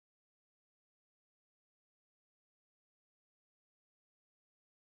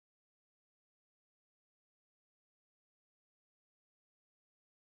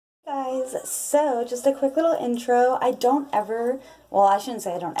Guys, so just a quick little intro. I don't ever, well, I shouldn't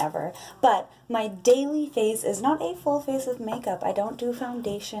say I don't ever, but my daily face is not a full face of makeup. I don't do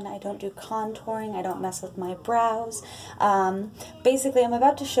foundation, I don't do contouring, I don't mess with my brows. Basically, I'm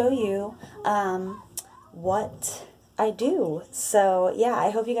about to show you what I do. So yeah, I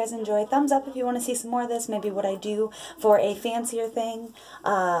hope you guys enjoy. Thumbs up if you want to see some more of this, maybe what I do for a fancier thing,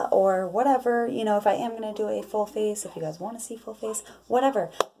 or whatever, you know, if I am going to do a full face, if you guys want to see full face, whatever,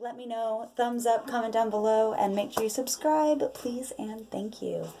 let me know. Thumbs up, comment down below, and make sure you subscribe, please, and thank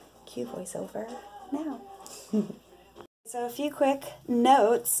you. Cue voiceover now. So a few quick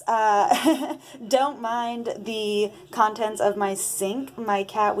notes. Don't mind the contents of my sink. My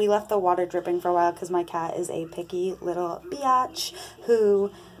cat, we left the water dripping for a while because my cat is a picky little biatch who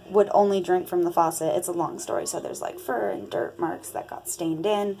would only drink from the faucet. It's a long story, so there's like fur and dirt marks that got stained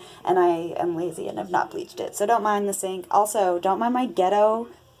in, and I am lazy and have not bleached it. So don't mind the sink. Also, don't mind my ghetto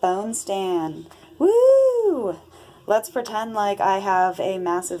phone stand. Woo! Let's pretend like I have a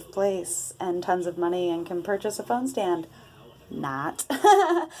massive place and tons of money and can purchase a phone stand. Not.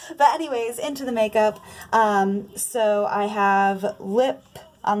 But anyways, into the makeup. So I have lip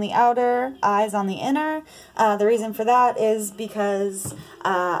on the outer, eyes on the inner. The reason for that is because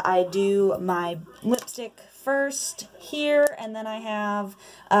I do my lipstick first here, and then I have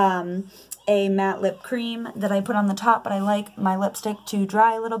a matte lip cream that I put on the top, but I like my lipstick to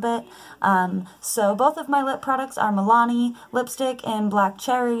dry a little bit. So both of my lip products are Milani lipstick in Black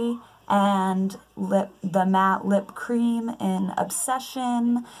Cherry and the matte lip cream in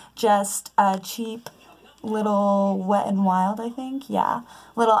Obsession. Just a cheap little Wet n Wild, I think, yeah,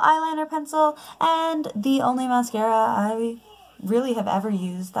 little eyeliner pencil, and the only mascara I really have ever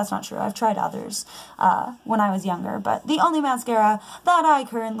used. That's not true, I've tried others when I was younger, but the only mascara that I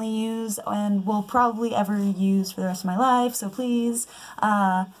currently use and will probably ever use for the rest of my life. So please,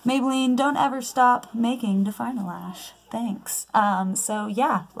 Maybelline, don't ever stop making Define Lash. Thanks. So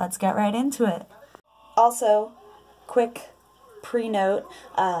yeah, let's get right into it. Also, quick pre-note,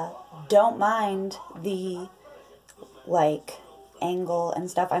 don't mind the like angle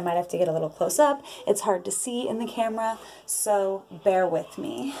and stuff. I might have to get a little close up. It's hard to see in the camera, so bear with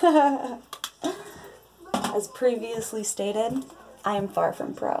me. As previously stated, I am far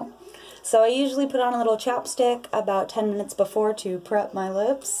from pro. So I usually put on a little chapstick about 10 minutes before to prep my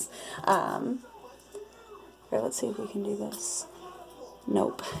lips. Here, let's see if we can do this.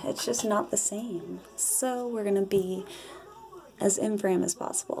 Nope, it's just not the same. So we're gonna be as in frame as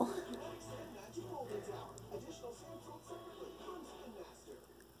possible.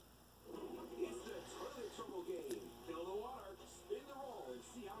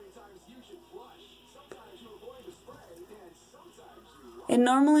 It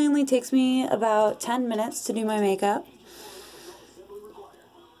normally only takes me about 10 minutes to do my makeup.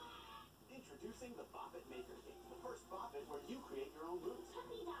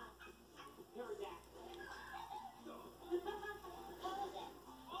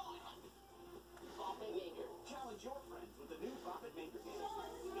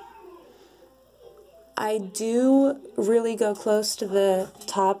 I do really go close to the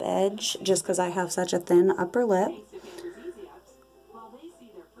top edge just because I have such a thin upper lip.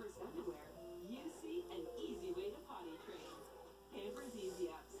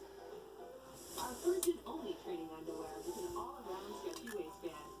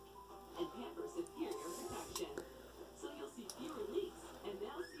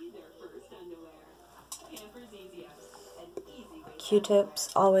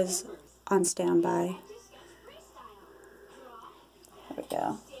 Q-tips always on standby. There we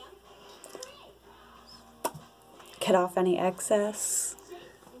go. Get off any excess.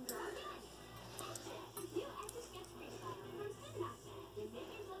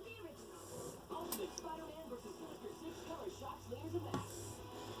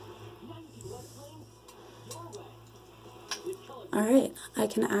 Alright, I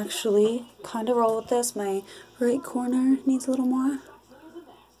can actually kind of roll with this. My right corner needs a little more.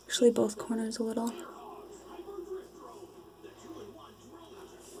 Actually, both corners a little.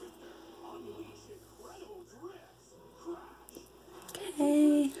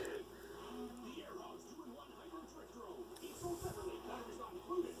 Okay.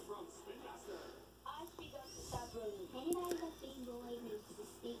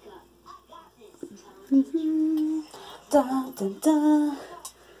 Dun, dun, dun.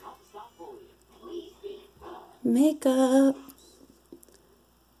 Makeup.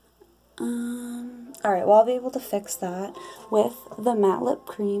 Alright, well, I'll be able to fix that with the matte lip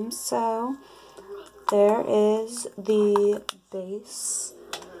cream. So there is the base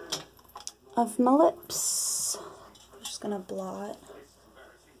of my lips. I'm just gonna blot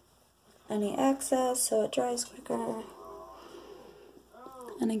any excess so it dries quicker.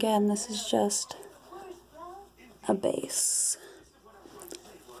 And again, this is just a base.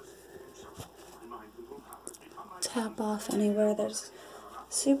 Tap off anywhere there's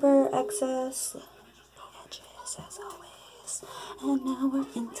super excess. Edges as always. And now we're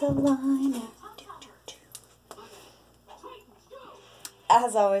into liner.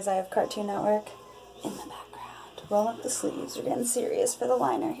 As always, I have Cartoon Network in the background. Roll up the sleeves. We're getting serious for the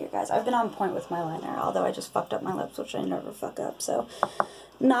liner here, guys. I've been on point with my liner, although I just fucked up my lips, which I never fuck up, so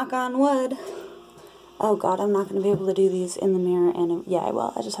knock on wood. Oh god, I'm not going to be able to do these in the mirror, and yeah, I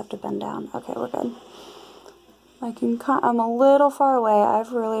will. I just have to bend down. Okay, we're good. I'm a little far away. I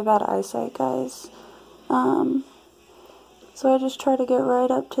have really bad eyesight, guys. So I just try to get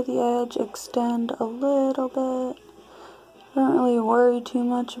right up to the edge, extend a little bit. I don't really worry too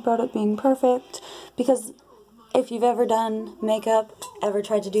much about it being perfect, because if you've ever done makeup, ever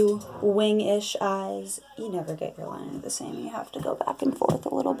tried to do wing-ish eyes, you never get your liner the same. You have to go back and forth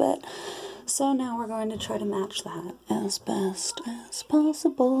a little bit. So now we're going to try to match that as best as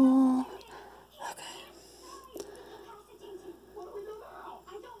possible. Okay.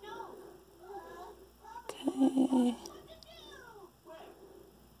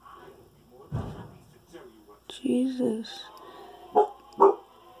 Jesus.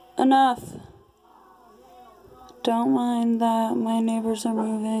 Enough. Don't mind that my neighbors are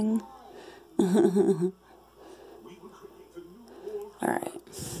moving. Alright.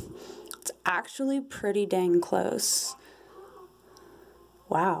 It's actually pretty dang close.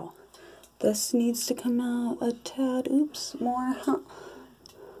 Wow. This needs to come out a tad. Oops, more.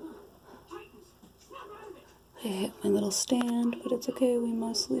 I hit my little stand, but it's okay. We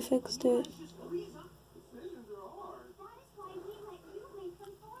mostly fixed it.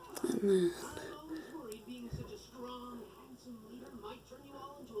 And then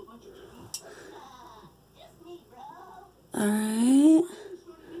alright.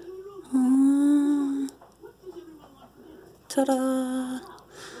 Ta-da!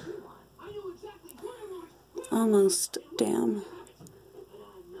 Almost, damn.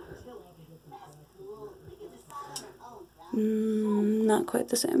 Not quite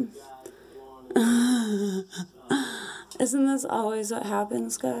the same. Isn't this always what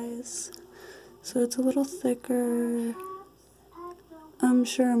happens, guys? So it's a little thicker. I'm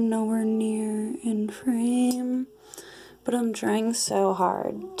sure I'm nowhere near in frame, but I'm trying so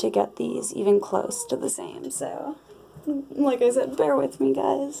hard to get these even close to the same, so like I said, bear with me,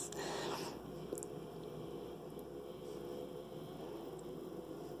 guys.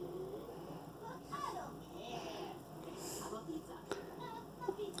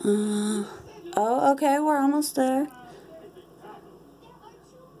 Oh, okay, we're almost there.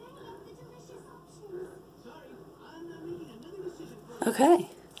 Okay.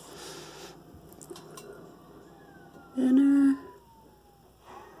 Inner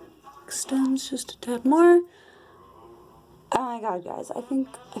extends just a tad more. Oh my god, guys, I think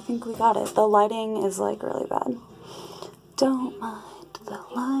we got it. The lighting is like really bad. Don't mind the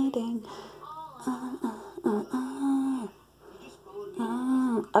lighting.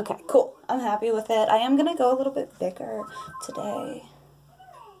 Okay, cool. I'm happy with it. I am gonna go a little bit bigger today.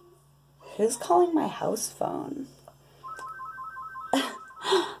 Who's calling my house phone?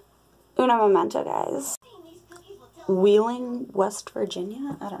 Una momento, guys. Wheeling, West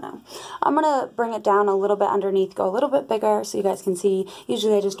Virginia? I don't know. I'm gonna bring it down a little bit underneath, go a little bit bigger so you guys can see.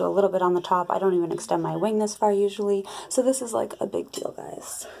 Usually I just do a little bit on the top. I don't even extend my wing this far usually. So this is like a big deal,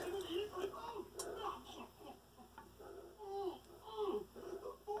 guys.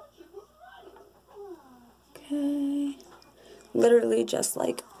 Okay. Literally just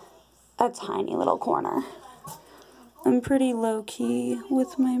like a tiny little corner. I'm pretty low-key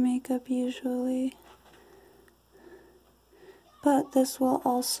with my makeup usually. But this will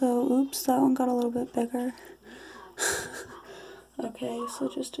also, oops, that one got a little bit bigger. Okay, so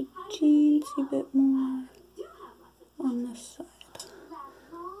just a teensy bit more on this side.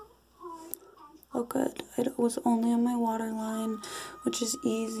 Oh good, it was only on my waterline, which is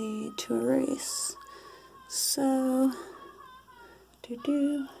easy to erase. So,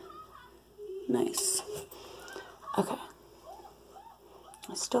 nice. Okay.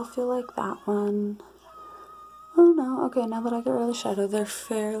 I still feel like that one. Oh no, okay, now that I get rid of the shadow, they're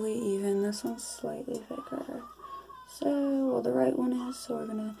fairly even. This one's slightly thicker. So, well, the right one is, so we're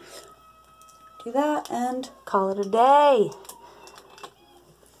gonna do that and call it a day.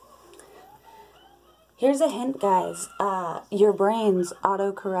 Here's a hint, guys. Your brain's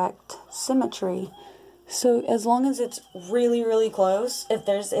autocorrect symmetry. So as long as it's really, really close, if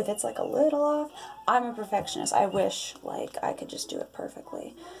it's like a little off, I'm a perfectionist. I wish like I could just do it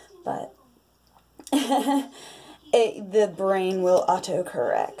perfectly, but The brain will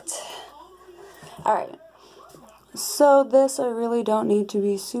autocorrect. Alright. So this I really don't need to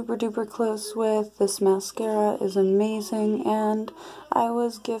be super duper close with. This mascara is amazing, and I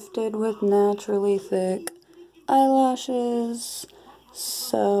was gifted with naturally thick eyelashes.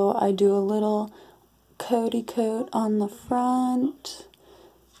 So I do a little coaty coat on the front.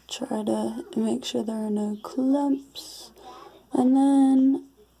 Try to make sure there are no clumps. And then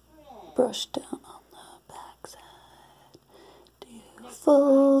brush down on the back side. Do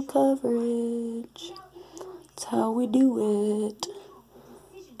full coverage. That's how we do it.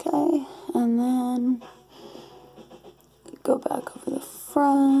 Okay, and then go back over the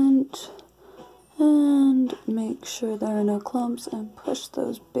front and make sure there are no clumps and push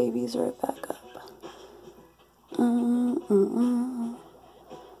those babies right back up. I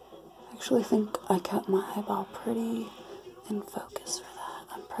actually think I got my eyeball pretty in focus for that.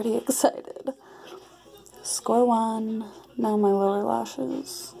 I'm pretty excited. Score 1. Now my lower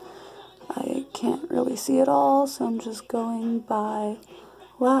lashes. I can't really see it all, so I'm just going by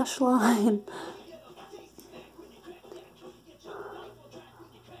lash line.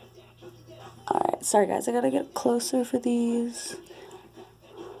 Alright, sorry guys, I gotta get closer for these.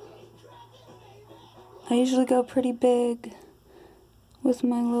 I usually go pretty big with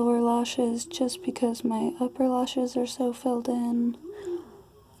my lower lashes just because my upper lashes are so filled in.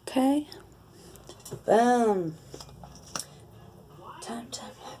 Okay? Boom. Time to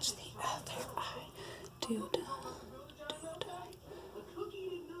match the other eye. Dude.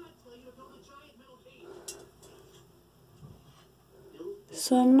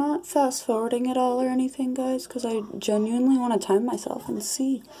 So I'm not fast forwarding it all or anything, guys, because I genuinely want to time myself and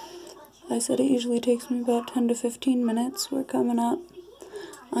see. I said it usually takes me about 10 to 15 minutes. We're coming up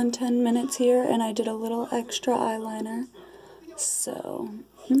on 10 minutes here, and I did a little extra eyeliner. So,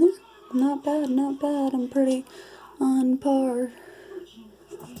 not bad, not bad. I'm pretty on par.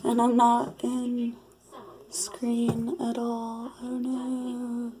 And I'm not in screen at all. Oh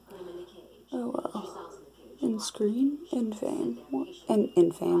no. Oh well. In screen? In fame.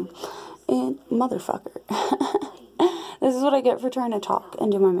 In fame. In motherfucker. This is what I get for trying to talk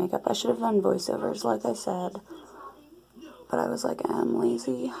and do my makeup. I should have done voiceovers, like I said. But I was like, I'm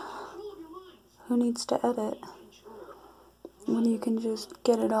lazy. Who needs to edit? When you can just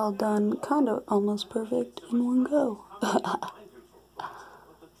get it all done, kind of almost perfect in one go.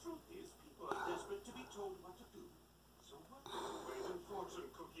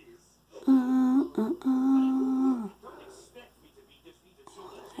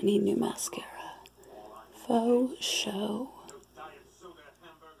 I need new mascara. Faux show.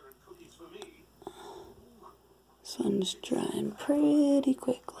 This one's drying pretty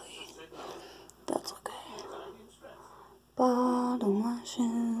quickly. That's okay. Bottom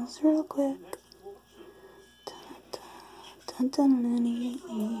lashes real quick.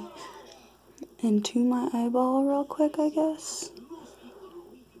 Into my eyeball real quick, I guess.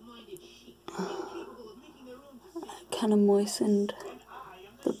 Kind of moistened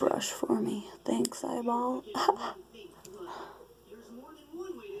the brush for me. Thanks, eyeball.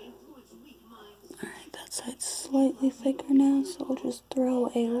 Alright, that side's slightly thicker now, so I'll just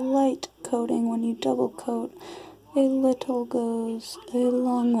throw a light coating. When you double coat, a little goes a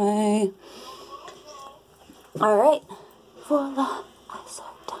long way. Alright, voila, eyes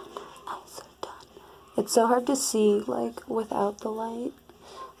are done, eyes are done. It's so hard to see, like, without the light,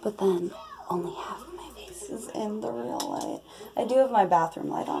 but then only half of my face is in the real light. I do have my bathroom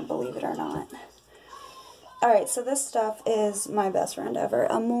light on, believe it or not. Alright, so this stuff is my best friend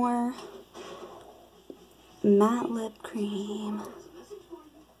ever. Amore Matte Lip Cream.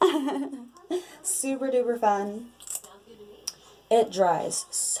 Super duper fun. It dries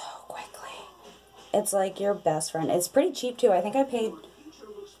so quickly. It's like your best friend. It's pretty cheap too. I think I paid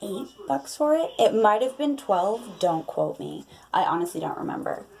 $8 for it. It might have been 12. Don't quote me. I honestly don't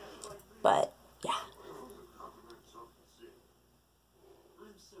remember. But yeah.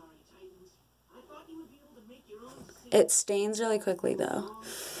 It stains really quickly though.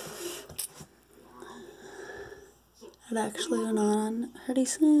 It actually went on pretty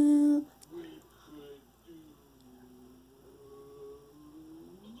smooth.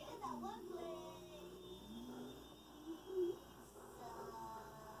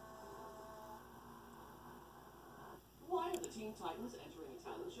 Why are the Teen Titans entering a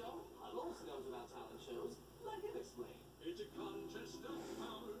talent show? Lois knows about talent shows. Let him explain. It's a contest of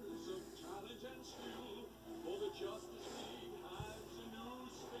powers, of talent and skill. For the Justice League has a new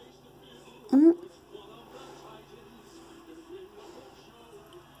space to fill. One of the Titans can win the whole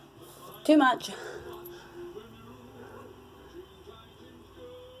show. Too much.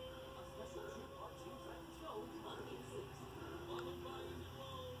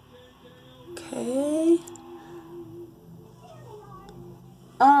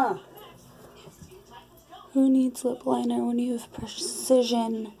 Who needs lip liner when you have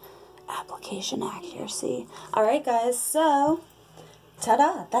precision application accuracy? Alright guys, so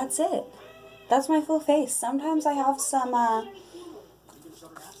ta-da, that's it. That's my full face. Sometimes I have some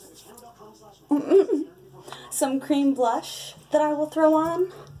cream blush that I will throw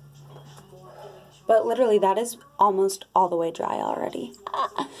on. But literally that is almost all the way dry already.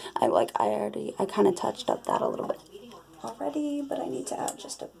 I kind of touched up that a little bit already, but I need to add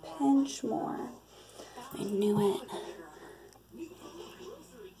just a pinch more. I knew it.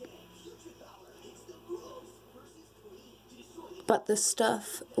 But this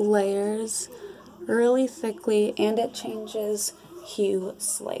stuff layers really thickly and it changes hue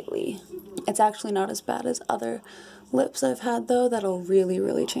slightly. It's actually not as bad as other lips I've had though that'll really,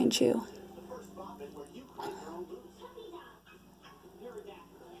 really change hue.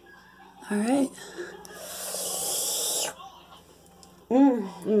 Alright. I'm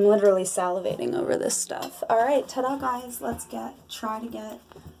literally salivating over this stuff. Alright, ta-da guys, let's try to get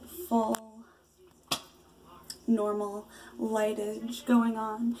full normal lightage going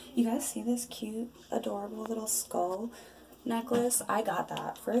on. You guys see this cute, adorable little skull necklace? I got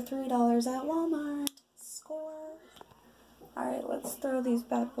that for $3 at Walmart. Score. Alright, let's throw these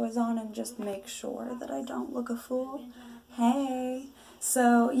bad boys on and just make sure that I don't look a fool. Hey.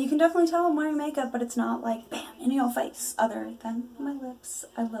 So, you can definitely tell I'm wearing makeup, but it's not like, bam, in your face, other than my lips.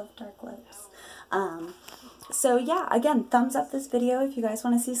 I love dark lips. So yeah, again, thumbs up this video if you guys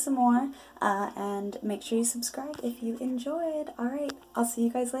want to see some more, and make sure you subscribe if you enjoyed. Alright, I'll see you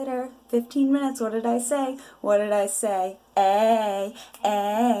guys later. 15 minutes, what did I say? What did I say? Ay,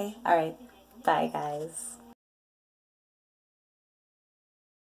 ay. Alright, bye guys.